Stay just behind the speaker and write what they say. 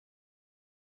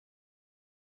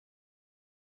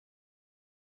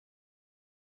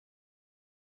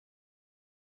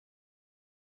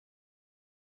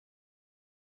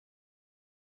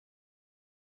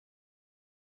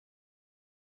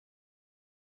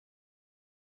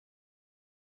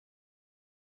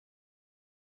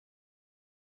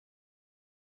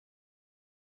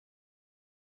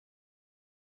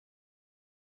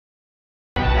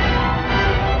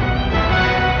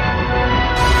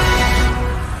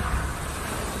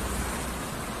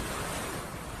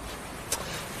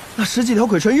那10几条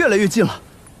鬼船越来越近了，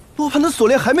罗盘的锁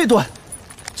链还没断，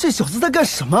这小子在干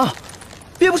什么？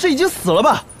别不是已经死了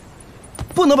吧？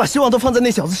不能把希望都放在那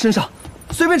小子身上，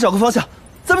随便找个方向，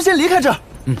咱们先离开这儿。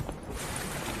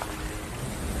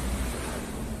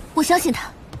我相信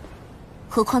他，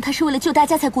何况他是为了救大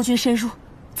家才孤军深入，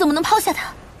怎么能抛下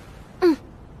他？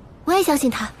我也相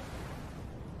信他。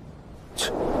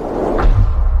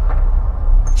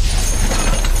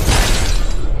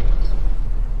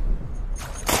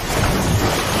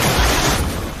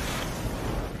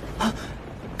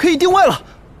可以定位了。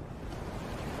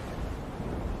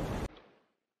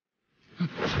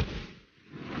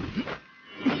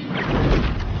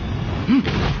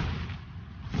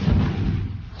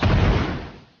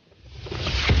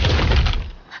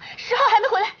10号还没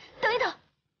回来，等一等。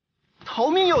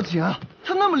逃命要紧啊！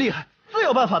他那么厉害，自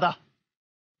有办法的。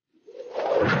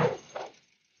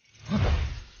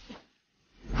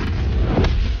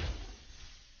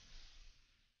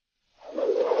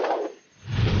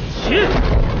起！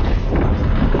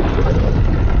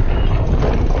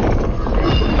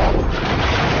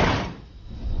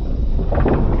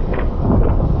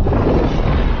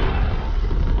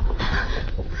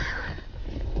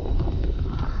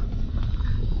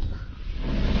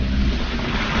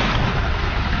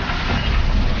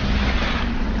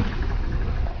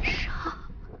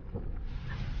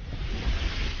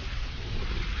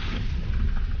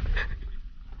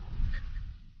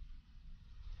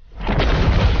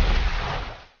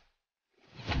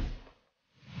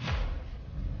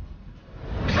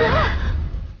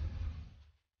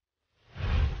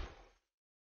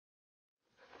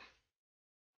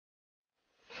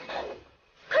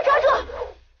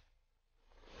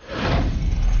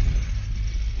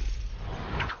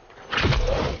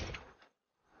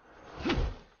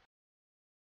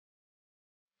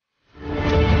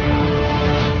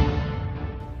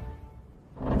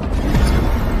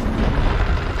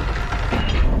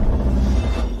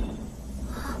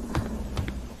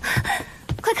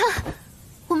快看，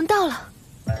我们到了。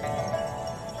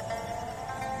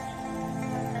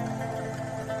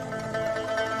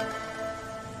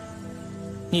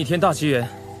逆天大奇缘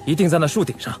一定在那树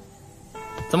顶上，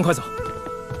咱们快走。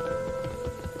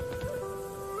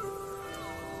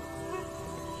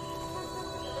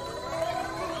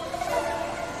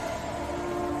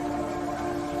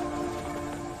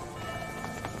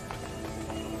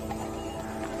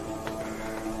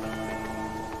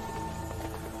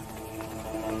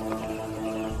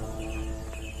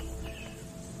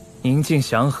宁静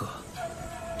祥和，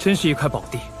真是一块宝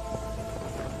地。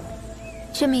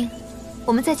宣明，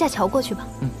我们再架桥过去吧。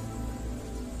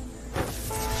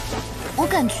我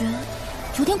感觉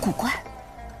有点古怪。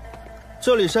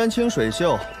这里山清水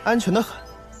秀，安全的很，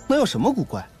能有什么古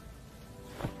怪？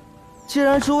既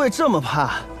然诸位这么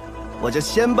怕，我就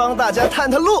先帮大家探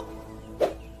探路。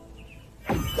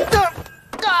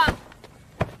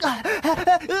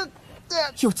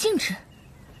有禁制。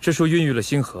这树孕育了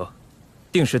星河，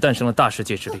定是诞生了大世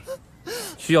界之力，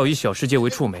需要以小世界为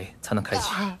触媒才能开启。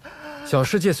小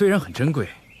世界虽然很珍贵，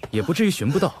也不至于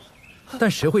寻不到，但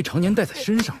谁会常年带在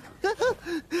身上呢？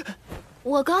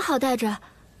我刚好带着，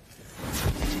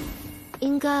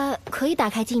应该可以打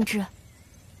开禁制。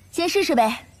先试试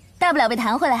呗，大不了被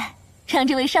弹回来，让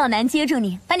这位少男接住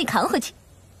你，把你扛回去。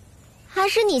还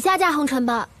是你下嫁红尘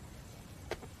吧。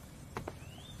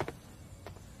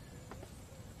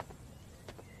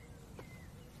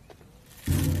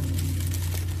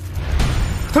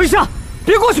等一下，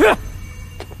别过去！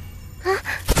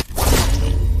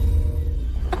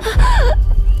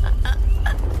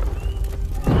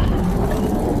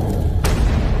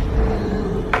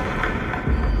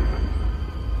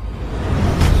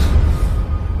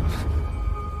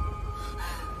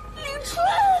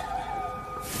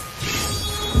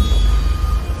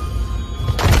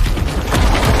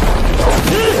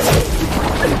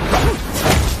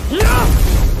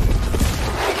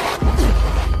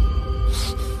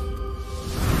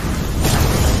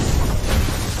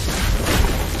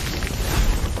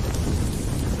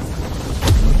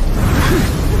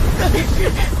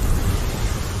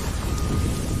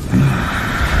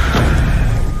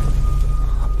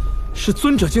是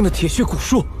尊者境的铁血古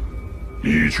树。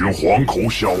一群黄口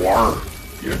小儿，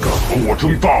也敢和我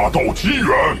争大道机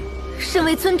缘！身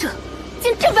为尊者，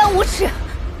竟这般无耻！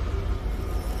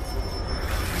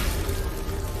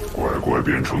乖乖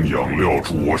变成养料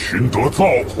助我寻得造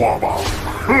化吧！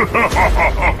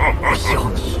要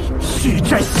你血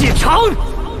债血偿！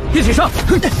一起上！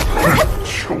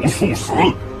求速死！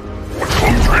我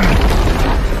成全你！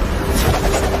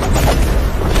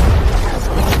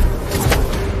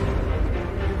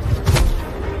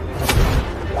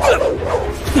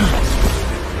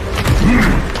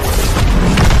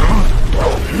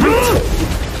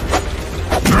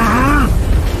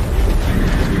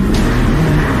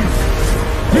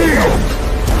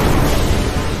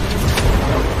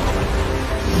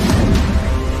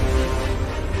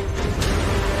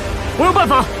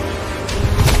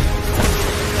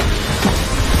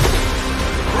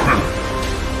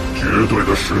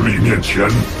面前，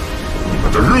你们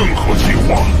的任何计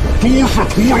划都是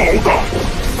徒劳的。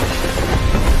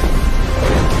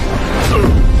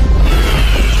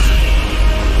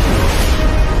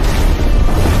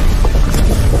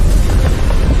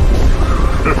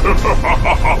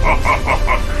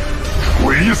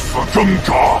垂死挣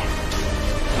扎。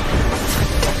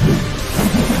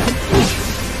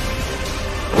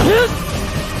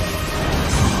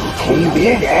头罗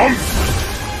网。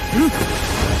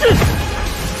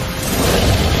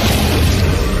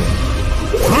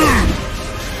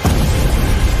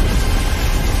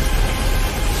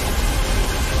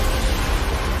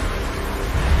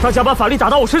大家把法力打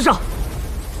到我身上，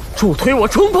助推我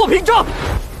冲破屏障。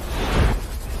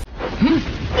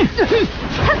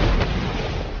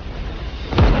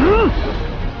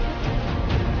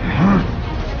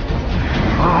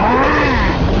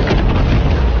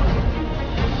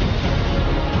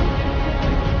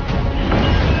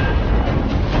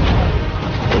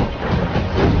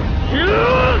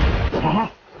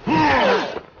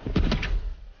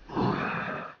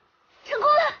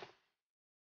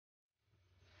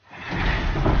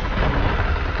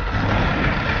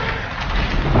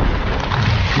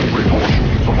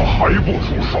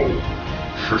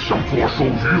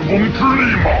渔翁之利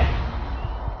吗？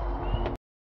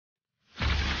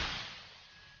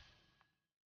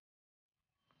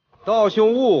道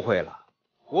兄误会了，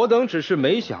我等只是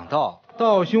没想到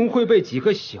道兄会被几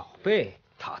个小辈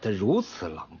打得如此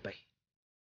狼狈。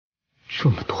这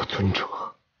么多尊者，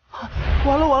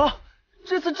完了完了，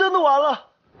这次真的完了！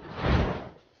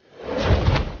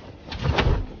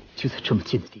就在这么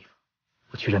近的地方，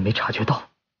我居然没察觉到，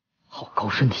好高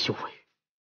深的修为！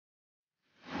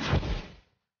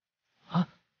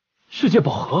世界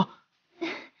宝盒，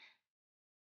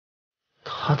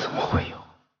他怎么会有？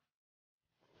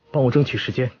帮我争取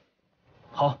时间。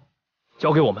好，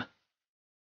交给我们。